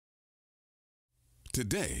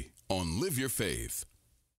Today on Live Your Faith.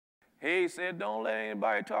 He said, don't let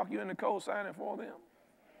anybody talk you into co-signing for them.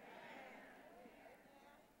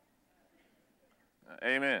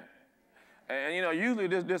 Amen. And you know, usually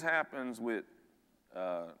this happens with,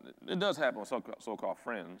 it does happen with so-called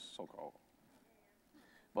friends, so-called.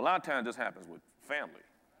 But a lot of times this happens with family.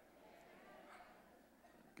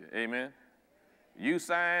 Okay, amen. You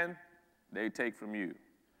sign, they take from you.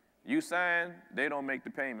 You sign, they don't make the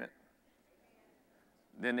payment.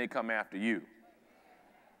 Then they come after you.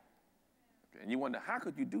 Okay, and you wonder, how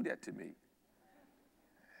could you do that to me?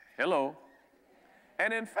 Hello.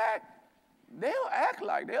 And in fact, they'll act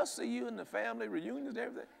like they'll see you in the family reunions and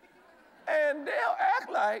everything, and they'll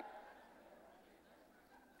act like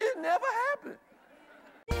it never happened.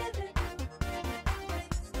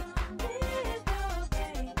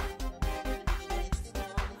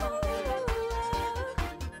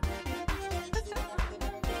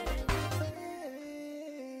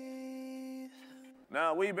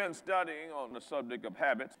 Now, we've been studying on the subject of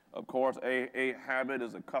habits. Of course, a habit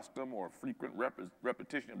is a custom or a frequent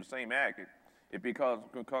repetition of the same act. It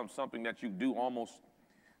becomes something that you do almost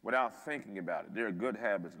without thinking about it. There are good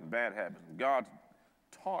habits and bad habits. God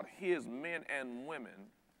taught his men and women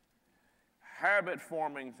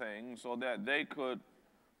habit-forming things so that they could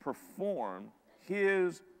perform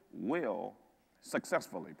his will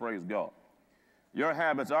successfully. Praise God. Your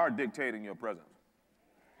habits are dictating your present.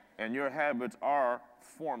 And your habits are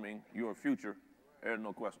forming your future. There's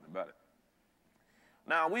no question about it.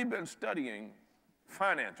 Now, we've been studying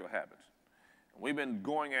financial habits. We've been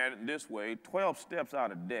going at it this way, 12 steps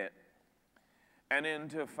out of debt and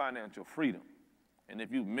into financial freedom. And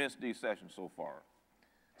if you've missed these sessions so far,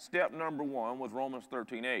 step number 1 was Romans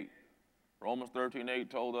 13:8. Romans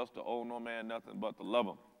 13:8 told us to owe no man nothing but to love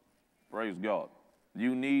him. Praise God.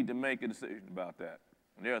 You need to make a decision about that.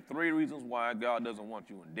 And there are 3 reasons why God doesn't want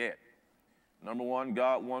you in debt. Number 1,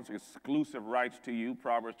 God wants exclusive rights to you.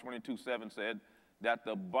 Proverbs 22:7 said that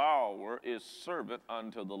the borrower is servant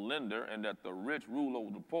unto the lender and that the rich rule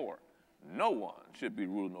over the poor. No one should be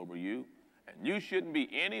ruling over you, and you shouldn't be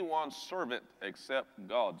anyone's servant except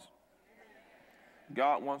God's.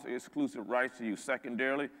 God wants exclusive rights to you.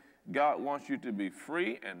 Secondarily, God wants you to be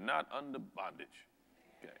free and not under bondage.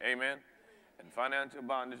 Okay, amen? And financial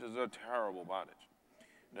bondage is a terrible bondage.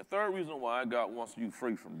 The third reason why God wants you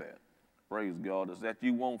free from that, praise God, is that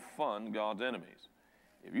you won't fund God's enemies.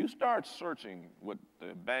 If you start searching with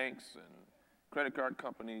the banks and credit card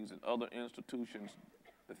companies and other institutions,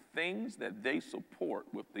 the things that they support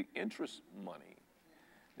with the interest money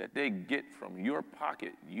that they get from your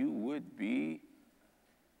pocket, you would be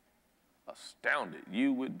astounded.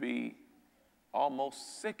 You would be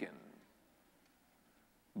almost sickened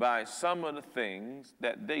by some of the things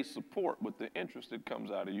that they support with the interest that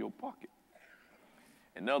comes out of your pocket.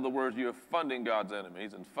 In other words, you're funding God's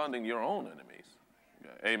enemies and funding your own enemies.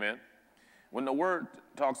 Amen. When the word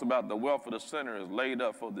talks about the wealth of the sinner is laid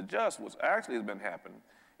up for the just, what actually has been happening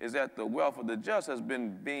is that the wealth of the just has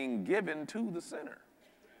been being given to the sinner.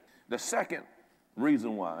 The second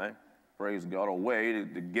reason why, praise God, a way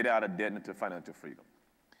to get out of debt and into financial freedom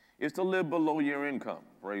is to live below your income.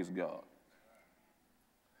 Praise God.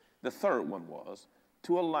 The third one was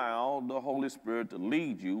to allow the Holy Spirit to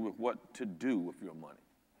lead you with what to do with your money.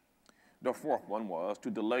 The fourth one was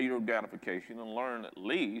to delay your gratification and learn at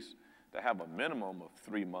least to have a minimum of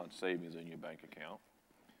 3 months savings in your bank account.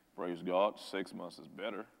 Praise God, 6 months is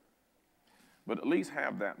better. But at least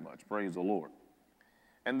have that much, praise the Lord.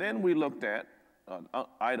 And then we looked at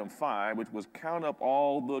item 5, which was count up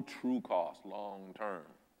all the true costs long term.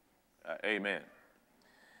 Amen.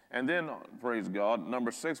 And then, praise God,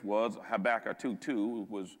 number 6 was Habakkuk 2:2,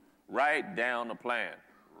 was write down a plan,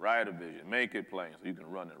 write a vision, make it plain so you can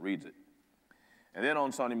run and read it. And then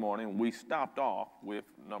on Sunday morning, we stopped off with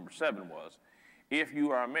number 7 was, if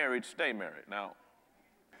you are married, stay married. Now,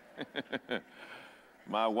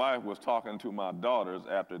 my wife was talking to my daughters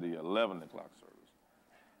after the 11 o'clock service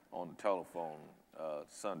on the telephone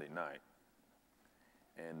Sunday night.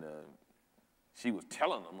 And she was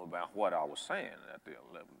telling them about what I was saying at the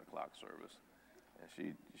 11 o'clock service.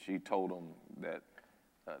 And she told them that,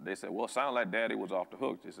 they said, well, it sounded like Daddy was off the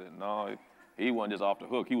hook. She said, no, he wasn't just off the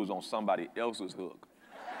hook. He was on somebody else's hook.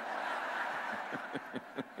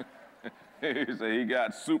 He said he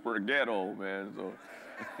got super ghetto, man. So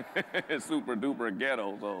super duper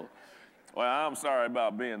ghetto. So, well, I'm sorry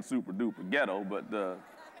about being super duper ghetto, but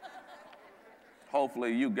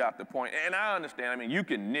hopefully you got the point. And I understand. I mean, you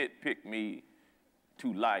can nitpick me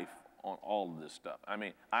to life on all of this stuff. I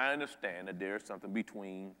mean, I understand that there's something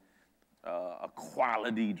between a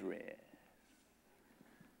quality dress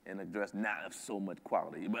in a dress not of so much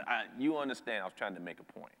quality. But you understand I was trying to make a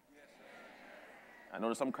point. I know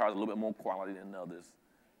there's some cars a little bit more quality than others,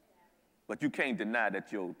 but you can't deny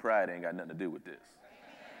that your pride ain't got nothing to do with this.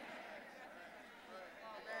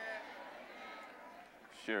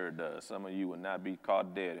 Sure it does. Some of you will not be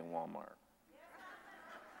caught dead in Walmart.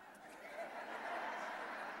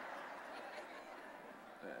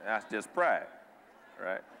 That's just pride,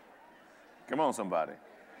 right? Come on, somebody.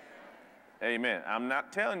 Amen. I'm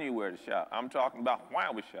not telling you where to shop. I'm talking about why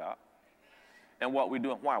we shop and what we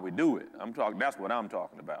do and why we do it. That's what I'm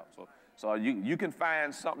talking about. So you can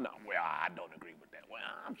find something. Well, I don't agree with that. Well,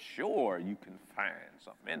 I'm sure you can find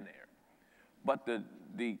something in there. But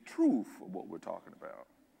the truth of what we're talking about,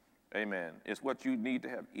 amen, is what you need to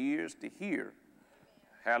have ears to hear.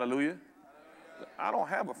 Hallelujah. I don't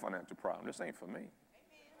have a financial problem. This ain't for me.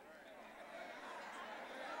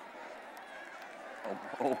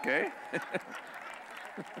 Okay.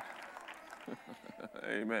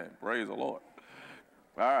 Amen. Praise the Lord.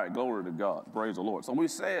 All right, glory to God. Praise the Lord. So we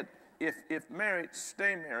said, if married,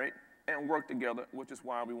 stay married and work together, which is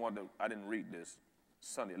why we wanted to, I didn't read this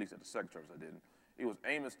Sunday, at least at the second service I didn't. It was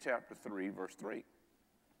Amos chapter 3, verse 3.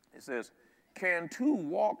 It says, can two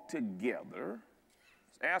walk together?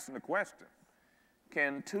 It's asking the question.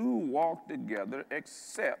 Can two walk together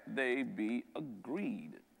except they be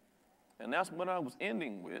agreed? And that's what I was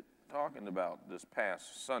ending with, talking about this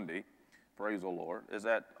past Sunday, praise the Lord, is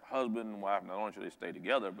that husband and wife, not only should they stay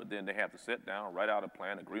together, but then they have to sit down, write out a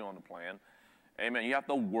plan, agree on the plan. Amen. You have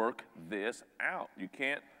to work this out. You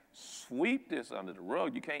can't sweep this under the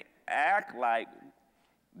rug. You can't act like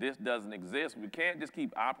this doesn't exist. We can't just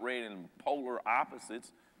keep operating in polar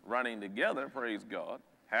opposites, running together, praise God.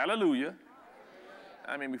 Hallelujah.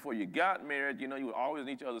 I mean, before you got married, you were always in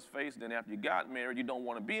each other's face. Then after you got married, you don't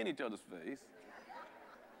want to be in each other's face.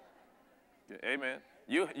 Okay, amen.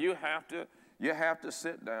 You have to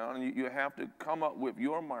sit down and you have to come up with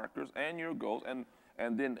your markers and your goals and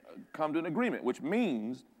then come to an agreement, which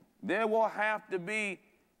means there will have to be,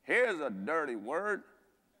 here's a dirty word,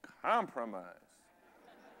 compromise.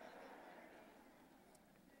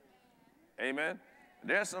 Amen.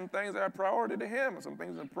 There's some things that are priority to him and some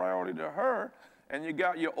things that are priority to her. And you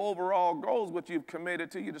got your overall goals, which you've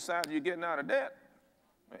committed to. You decide you're getting out of debt.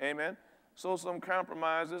 Amen. So some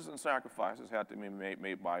compromises and sacrifices have to be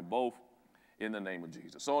made by both in the name of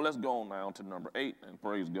Jesus. So let's go on now to number 8 and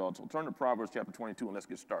praise God. So turn to Proverbs chapter 22 and let's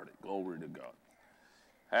get started. Glory to God.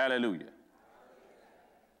 Hallelujah.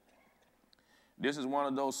 This is one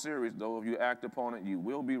of those series, though, if you act upon it, you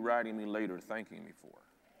will be writing me later thanking me for it.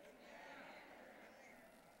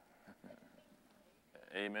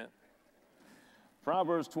 Amen.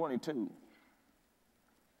 Proverbs 22.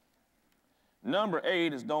 Number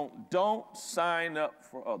 8 is don't sign up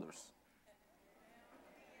for others.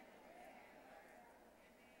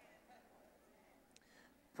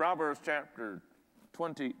 Proverbs chapter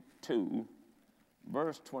 22,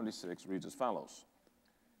 verse 26 reads as follows.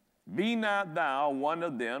 Be not thou one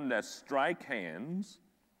of them that strike hands,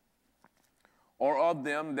 or of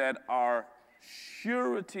them that are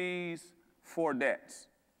sureties for debts.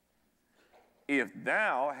 If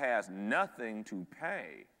thou hast nothing to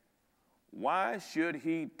pay, why should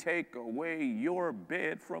he take away your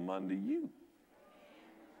bed from under you?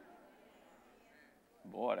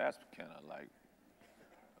 Boy, that's kind of like,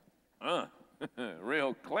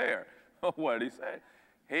 real clear. What did he say?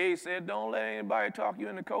 He said, don't let anybody talk you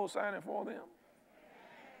into co-signing for them.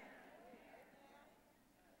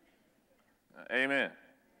 Amen.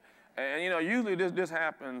 And usually this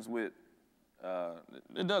happens with,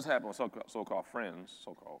 it does happen with so-called friends,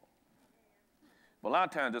 so-called. But a lot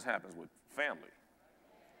of times this happens with family.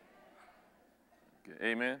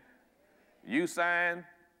 Okay, amen. You sign,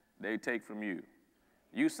 they take from you.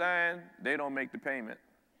 You sign, they don't make the payment.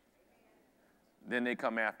 Then they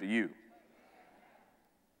come after you.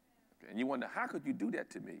 Okay, and you wonder, how could you do that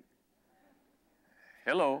to me?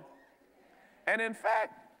 Hello. And in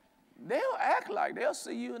fact, they'll act like they'll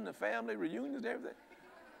see you in the family reunions and everything.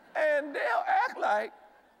 And they'll act like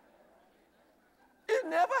it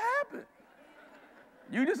never happened.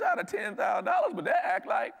 You just out of $10,000, but they act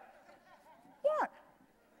like, what?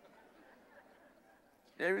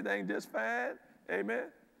 Everything just fine? Amen?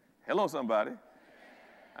 Hello, somebody.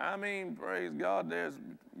 I mean, praise God, there's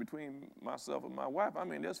between myself and my wife,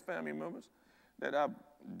 there's family members that I've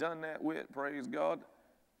done that with, praise God.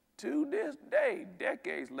 To this day,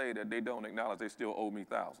 decades later, they don't acknowledge they still owe me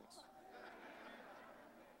thousands.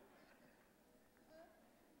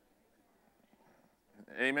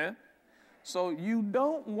 Amen? So you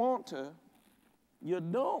don't want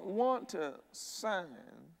to sign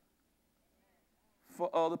for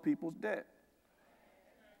other people's debt.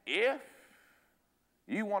 If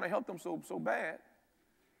you want to help them so bad,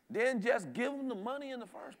 then just give them the money in the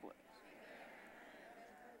first place.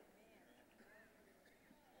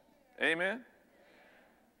 Amen?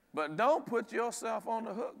 But don't put yourself on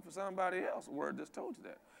the hook for somebody else. The word just told you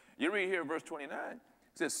that. You read here verse 29. It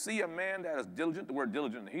says, see a man that is diligent. The word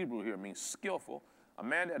diligent in the Hebrew here means skillful. A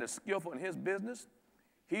man that is skillful in his business,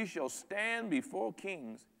 he shall stand before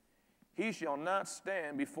kings. He shall not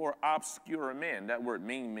stand before obscure men. That word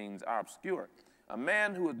means obscure. A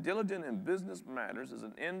man who is diligent in business matters is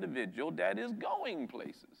an individual that is going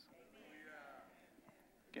places.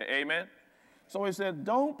 Okay, amen? So he said,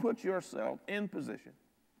 don't put yourself in position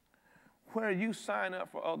where you sign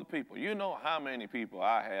up for other people. You know how many people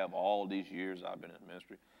I have all these years I've been in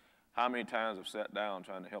ministry, how many times I've sat down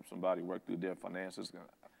trying to help somebody work through their finances,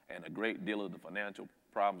 and a great deal of the financial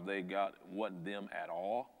problems they got wasn't them at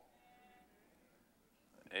all.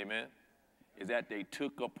 Amen? Is that they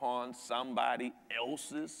took upon somebody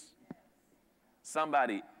else's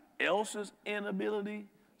inability,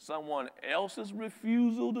 someone else's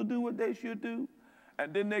refusal to do what they should do,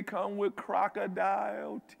 and then they come with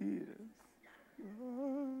crocodile tears.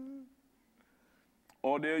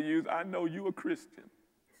 Or they'll use, I know you a Christian.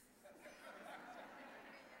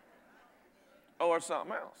 Or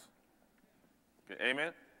something else. Okay,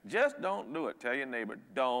 amen? Just don't do it. Tell your neighbor,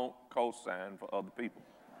 don't co-sign for other people.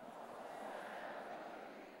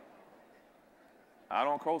 I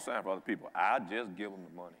don't co-sign for other people. I just give them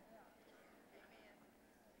the money.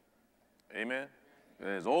 Amen?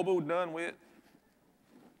 It's over and done with.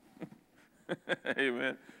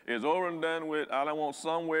 Amen. It's over and done with. I don't want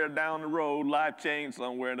somewhere down the road, life change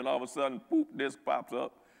somewhere, and then all of a sudden, poof, this pops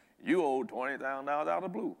up. You owe $20,000 out of the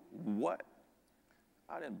blue. What?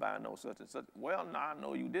 I didn't buy no such and such. Well, no, I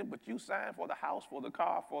know you did, but you signed for the house, for the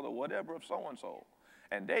car, for the whatever of so-and-so.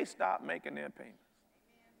 And they stopped making their payments.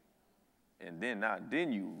 And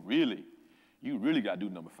then you really got to do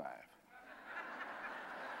number 5.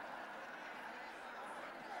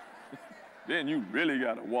 Then you really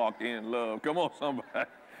got to walk in love. Come on, somebody.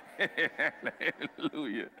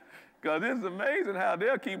 Hallelujah. Because it's amazing how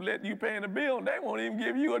they'll keep letting you pay the bill, and they won't even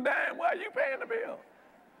give you a dime while you paying the bill.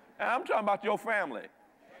 And I'm talking about your family.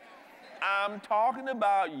 I'm talking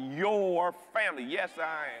about your family. Yes,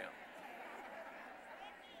 I am.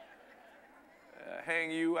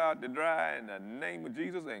 Hang you out to dry in the name of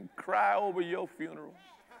Jesus and cry over your funeral.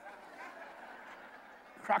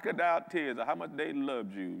 Crocodile tears of how much they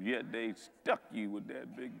loved you, yet they stuck you with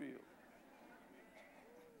that big bill.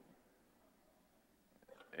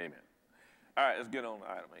 Amen. All right, let's get on to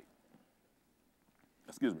item 8.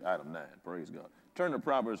 Excuse me, item 9. Praise God. Turn to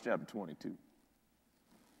Proverbs chapter 22.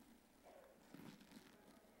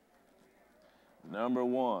 Number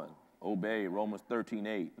 1, obey Romans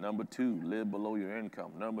 13:8. Number 2, live below your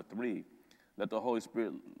income. Number 3, let the Holy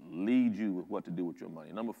Spirit lead you with what to do with your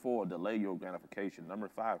money. Number 4, delay your gratification. Number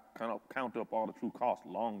 5, count up all the true costs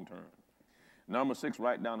long term. Number 6,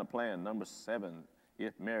 write down a plan. Number 7,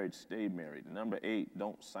 if married, stay married. Number 8,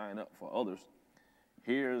 don't sign up for others.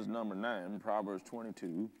 Here's number 9, Proverbs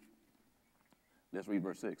 22. Let's read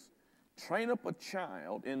verse 6. Train up a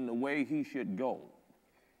child in the way he should go,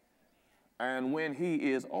 and when he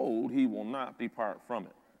is old, he will not depart from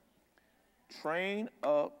it. Train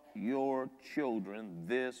up your children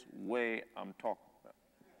this way I'm talking about.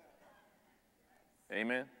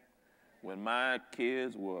 Amen. When my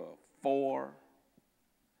kids were 4,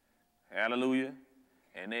 hallelujah,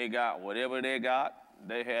 and they got whatever they got,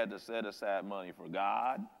 they had to set aside money for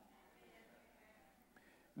God.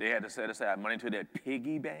 They had to set aside money to their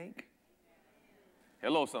piggy bank.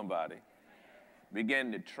 Hello, somebody.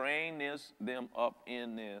 Began to train them up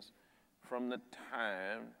in this from the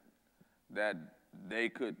time that they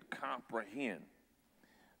could comprehend.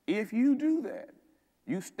 If you do that,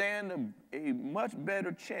 you stand a much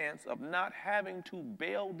better chance of not having to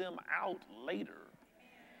bail them out later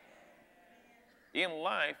in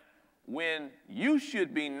life when you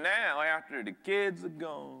should be now after the kids are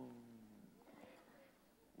gone.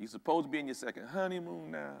 You're supposed to be in your second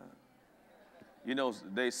honeymoon now. You know,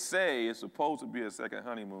 they say it's supposed to be a second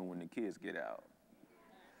honeymoon when the kids get out.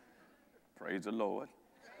 Praise the Lord.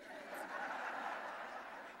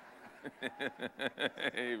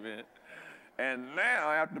 Amen. And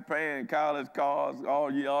now, after paying college costs,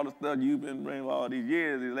 all the stuff you've been bringing all these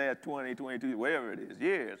years, these last 20, 22, whatever it is,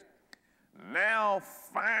 years, now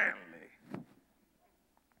finally,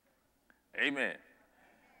 amen,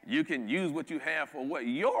 you can use what you have for what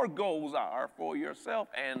your goals are for yourself,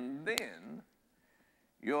 and then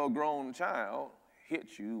your grown child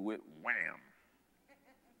hits you with wham.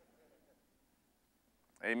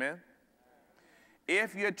 Amen?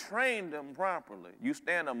 If you train them properly, you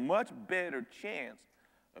stand a much better chance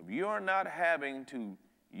of you're not having to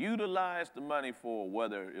utilize the money for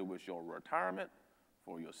whether it was your retirement,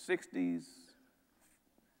 for your 60s,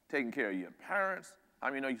 taking care of your parents. How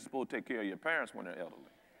many know you're supposed to take care of your parents when they're elderly?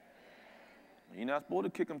 You're not supposed to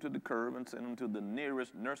kick them to the curb and send them to the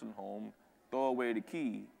nearest nursing home, throw away the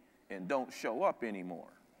key, and don't show up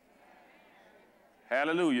anymore.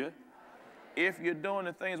 Hallelujah. If you're doing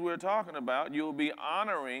the things we're talking about, you'll be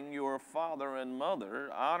honoring your father and mother.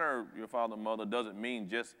 Honor your father and mother doesn't mean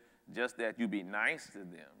just that you be nice to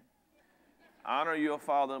them. Honor your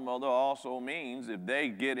father and mother also means if they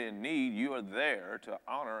get in need, you are there to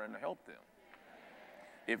honor and help them.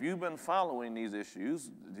 If you've been following these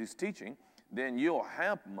issues, this teaching, then you'll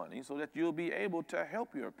have money so that you'll be able to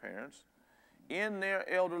help your parents in their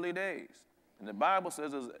elderly days. And the Bible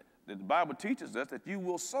says, the Bible teaches us that you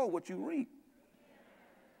will sow what you reap.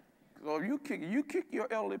 So if you kick your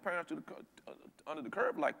elderly parents under the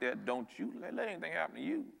curb like that, don't you let anything happen to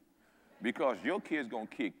you, because your kid's going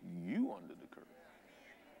to kick you under the curb.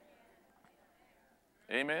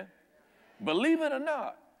 Amen? Believe it or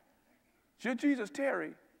not, should Jesus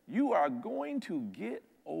tarry, you are going to get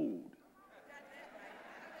old.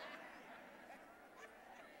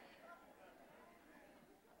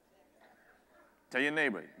 Tell your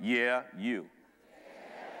neighbor, yeah, you.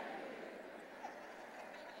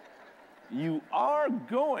 You are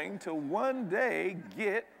going to one day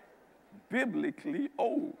get biblically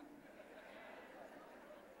old.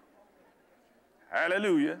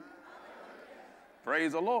 Hallelujah.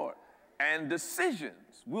 Praise the Lord. And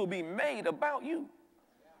decisions will be made about you.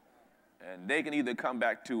 And they can either come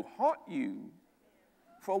back to haunt you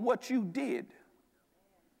for what you did,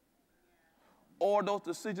 or those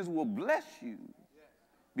decisions will bless you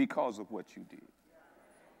because of what you did.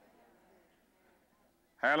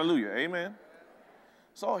 Hallelujah. Amen.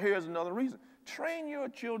 So here's another reason. Train your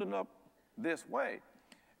children up this way.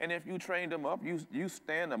 And if you train them up, you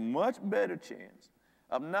stand a much better chance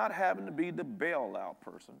of not having to be the bailout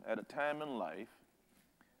person at a time in life.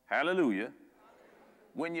 Hallelujah.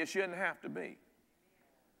 When you shouldn't have to be.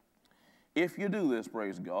 If you do this,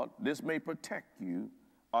 praise God, this may protect you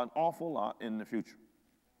an awful lot in the future.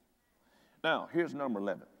 Now, here's number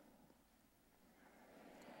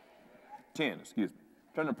 10, excuse me.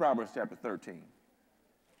 Turn to Proverbs chapter 13.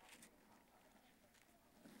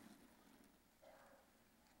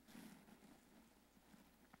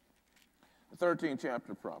 The 13th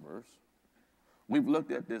chapter of Proverbs. We've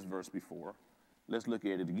looked at this verse before. Let's look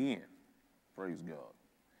at it again. Praise God.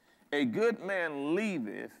 A good man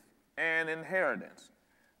leaveth an inheritance.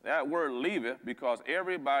 That word leaveth because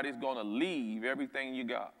everybody's going to leave everything you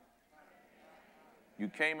got. You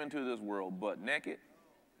came into this world butt naked,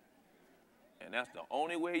 and that's the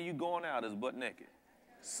only way you're going out is butt naked.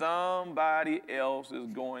 Somebody else is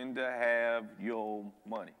going to have your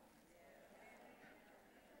money.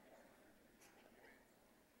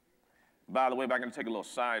 By the way, if I can take a little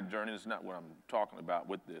side journey, it's not what I'm talking about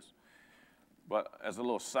with this, but as a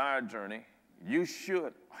little side journey, you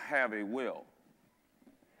should have a will.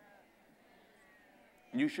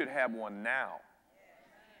 You should have one now.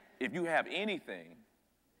 If you have anything,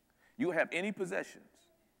 you have any possessions,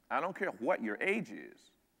 I don't care what your age is,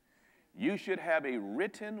 you should have a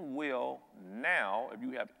written will now if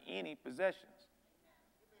you have any possessions.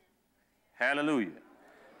 Hallelujah.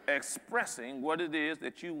 Expressing what it is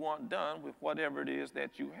that you want done with whatever it is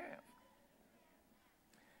that you have.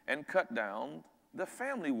 And cut down the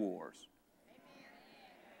family wars.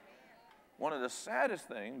 One of the saddest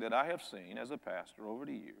things that I have seen as a pastor over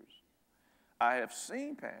the years, I have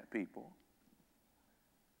seen people,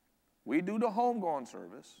 we do the homegoing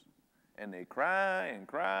service, and they cry,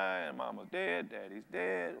 and mama's dead, daddy's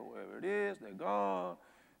dead, or whoever it is, they're gone.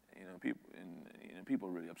 You know, people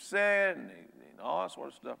are really upset, and all that sort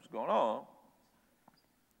of stuff is going on.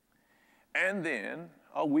 And then,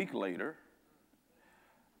 a week later,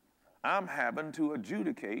 I'm having to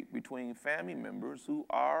adjudicate between family members who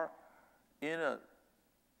are in a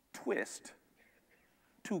twist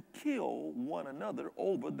to kill one another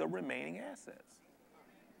over the remaining assets.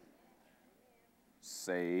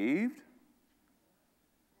 Saved,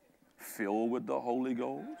 filled with the Holy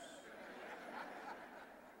Ghost,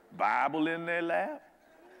 Bible in their lap,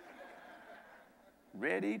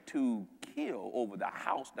 ready to kill over the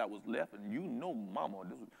house that was left. And you know, mama,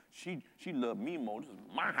 she loved me more. This is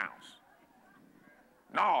my house.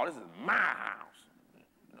 No, this is my house.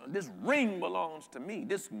 You know, this ring belongs to me.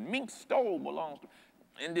 This mink stole belongs to me.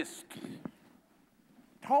 And this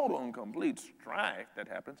total and complete strife that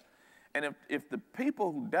happens. And if the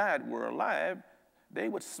people who died were alive, they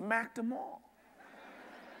would smack them all.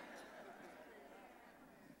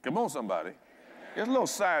 Come on, somebody. It's a little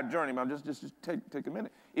side journey, man. Just take a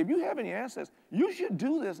minute. If you have any assets, you should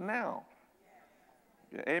do this now.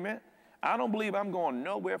 Yeah, amen? I don't believe I'm going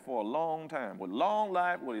nowhere for a long time. With long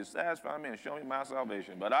life, will He satisfy me and show me my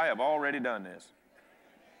salvation? But I have already done this.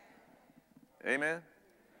 Amen?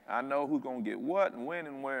 I know who's going to get what and when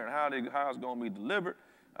and where and how it's going to be delivered.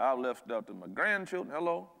 I've left stuff to my grandchildren.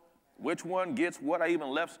 Hello? Which one gets what? I even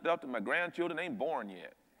left stuff to my grandchildren. Ain't born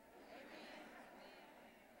yet.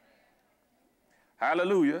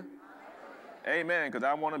 Hallelujah. Amen, because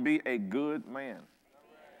I want to be a good man.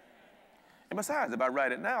 And besides, if I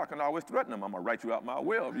write it now, I can always threaten them. I'm going to write you out my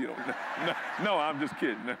will if you don't. No, I'm just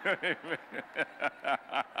kidding.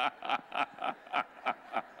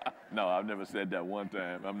 No, I've never said that one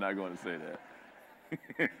time. I'm not going to say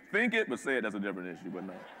that. Think it, but say it, that's a different issue, but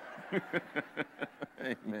no.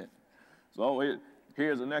 Amen. So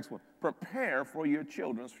here's the next one. Prepare for your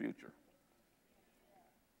children's future.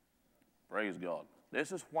 Praise God.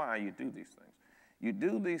 This is why you do these things. You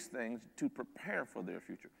do these things to prepare for their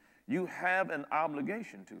future. You have an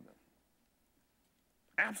obligation to them.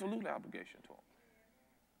 Absolute obligation to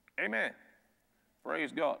them. Amen.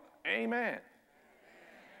 Praise God. Amen.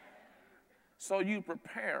 So you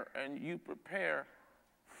prepare, and you prepare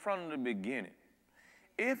from the beginning.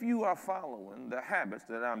 If you are following the habits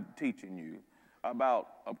that I'm teaching you about,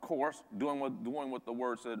 of course, doing what the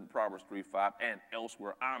word said in Proverbs 3:5 and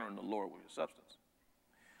elsewhere, honoring the Lord with your substance.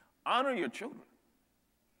 Honor your children.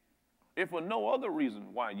 If for no other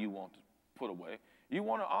reason why you want to put away, you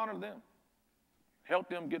want to honor them. Help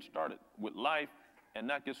them get started with life and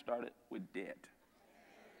not get started with debt.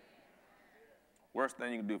 Worst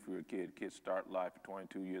thing you can do for your kid. Kids start life at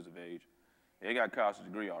 22 years of age. They got a college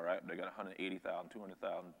degree, all right. They got $180,000,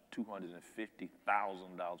 $200,000,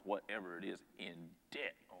 $250,000, whatever it is, in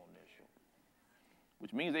debt on their shoulders.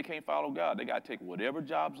 Which means they can't follow God. They got to take whatever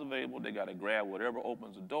job's available. They got to grab whatever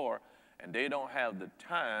opens the door. And they don't have the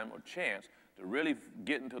time or chance to really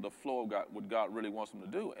get into the flow of God, what God really wants them to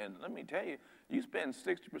do. And let me tell you, you spend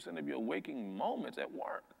 60% of your waking moments at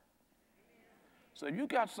work. So if you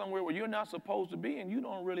got somewhere where you're not supposed to be and you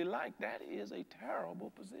don't really like, that is a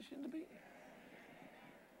terrible position to be in.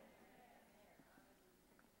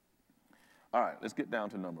 All right, let's get down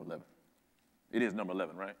to number 11. It is number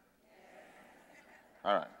 11, right?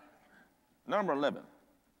 All right. Number 11.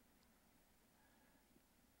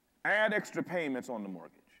 Add extra payments on the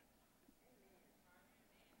mortgage.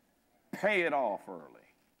 Pay it off early.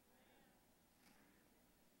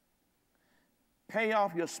 Pay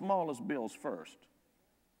off your smallest bills first.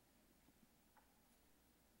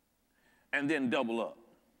 And then double up.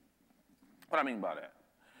 What do I mean by that?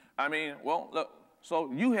 I mean, well, look,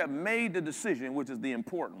 so you have made the decision, which is the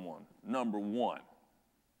important one, number 1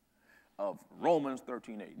 of Romans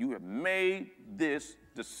 13:8. You have made this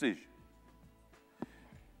decision.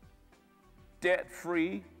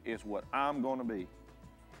 Debt-free is what I'm going to be.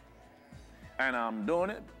 And I'm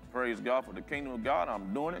doing it. Praise God for the kingdom of God.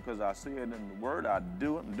 I'm doing it because I see it in the word. I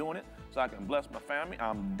do it. I'm doing it so I can bless my family.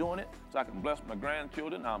 I'm doing it so I can bless my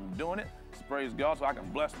grandchildren. I'm doing it, praise God, so I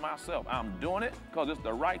can bless myself. I'm doing it because it's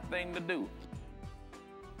the right thing to do.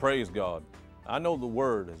 Praise God. I know the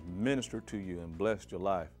word has ministered to you and blessed your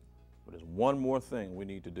life, but there's one more thing we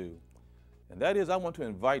need to do. And that is, I want to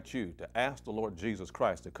invite you to ask the Lord Jesus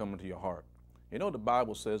Christ to come into your heart. You know, the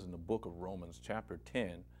Bible says in the book of Romans, chapter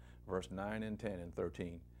 10, verse 9 and 10 and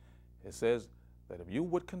 13, it says that if you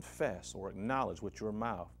would confess or acknowledge with your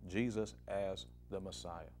mouth Jesus as the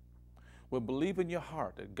Messiah, would believe in your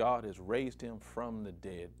heart that God has raised him from the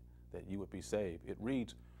dead, that you would be saved. It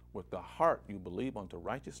reads, with the heart you believe unto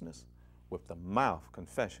righteousness, with the mouth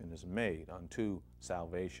confession is made unto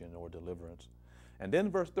salvation or deliverance. And then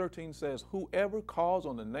verse 13 says, whoever calls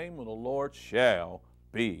on the name of the Lord shall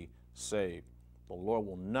be saved. The Lord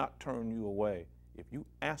will not turn you away. If you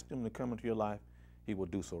ask him to come into your life, he will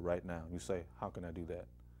do so right now. You say, how can I do that?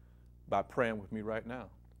 By praying with me right now.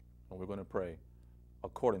 And we're going to pray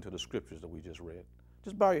according to the scriptures that we just read.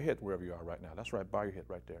 Just bow your head wherever you are right now. That's right, bow your head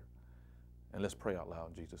right there. And let's pray out loud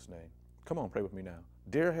in Jesus' name. Come on, pray with me now.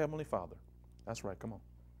 Dear Heavenly Father, that's right, come on.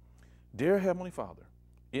 Dear Heavenly Father,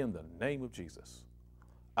 in the name of Jesus,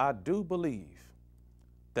 I do believe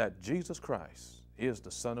that Jesus Christ is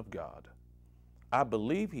the Son of God. I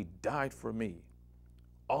believe he died for me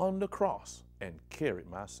on the cross and carried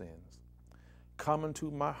my sins. Come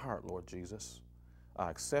into my heart, Lord Jesus. I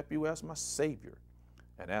accept you as my Savior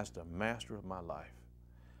and as the master of my life.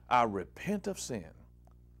 I repent of sin.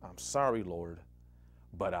 I'm sorry, Lord,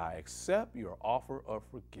 but I accept your offer of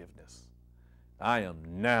forgiveness. I am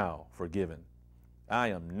now forgiven. I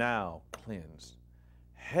am now cleansed.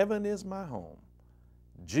 Heaven is my home.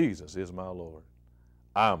 Jesus is my Lord.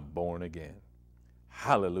 I'm born again.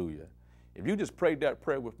 Hallelujah. If you just prayed that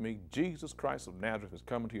prayer with me, Jesus Christ of Nazareth is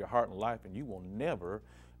coming to your heart and life, and you will never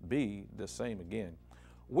be the same again.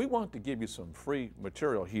 We want to give you some free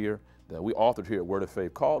material here that we authored here at Word of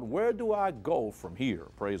Faith called Where Do I Go From Here?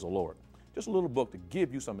 Praise the Lord. Just a little book to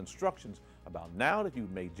give you some instructions about now that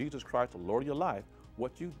you've made Jesus Christ the Lord of your life,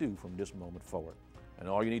 what you do from this moment forward. And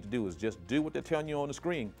all you need to do is just do what they're telling you on the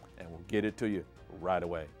screen, and we'll get it to you right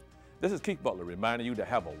away. This is Keith Butler reminding you to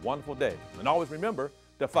have a wonderful day. And always remember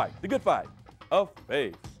to fight the good fight of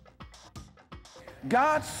faith.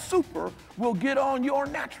 God's super will get on your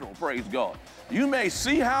natural, praise God. You may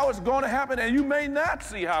see how it's going to happen, and you may not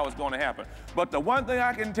see how it's going to happen. But the one thing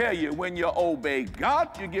I can tell you, when you obey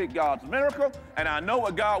God, you get God's miracle. And I know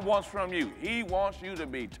what God wants from you. He wants you to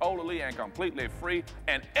be totally and completely free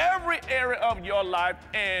in every area of your life,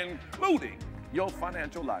 including your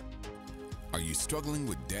financial life. Are you struggling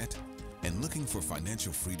with debt and looking for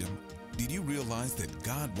financial freedom? Did you realize that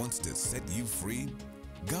God wants to set you free?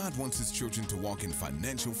 God wants His children to walk in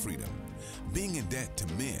financial freedom. Being in debt to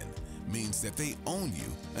men means that they own you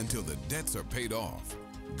until the debts are paid off.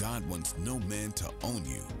 God wants no man to own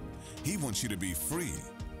you. He wants you to be free,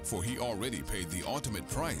 for He already paid the ultimate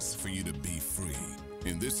price for you to be free.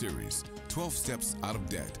 In this series, 12 Steps Out of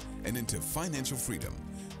Debt and Into Financial Freedom,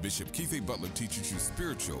 Bishop Keith A. Butler teaches you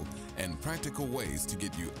spiritual and practical ways to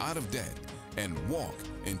get you out of debt and walk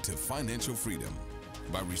into financial freedom.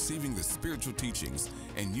 By receiving the spiritual teachings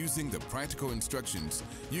and using the practical instructions,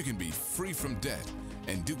 you can be free from debt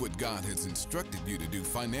and do what God has instructed you to do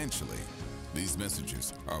financially. These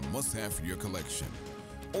messages are a must-have for your collection.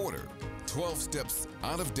 Order 12 Steps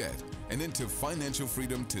Out of Debt and Into Financial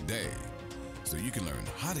Freedom today, so you can learn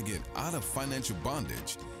how to get out of financial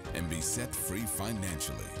bondage and be set free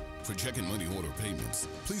financially. For check and money order payments,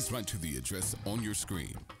 please write to the address on your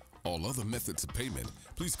screen. All other methods of payment,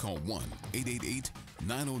 please call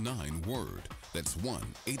 1-888-909-WORD. That's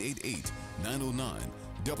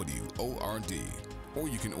 1-888-909-WORD. Or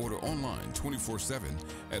you can order online 24/7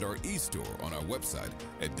 at our e-store on our website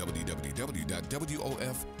at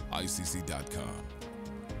www.woficc.com.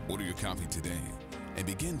 Order your copy today and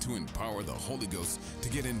begin to empower the Holy Ghost to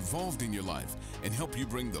get involved in your life and help you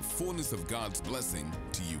bring the fullness of God's blessing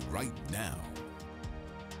to you right now.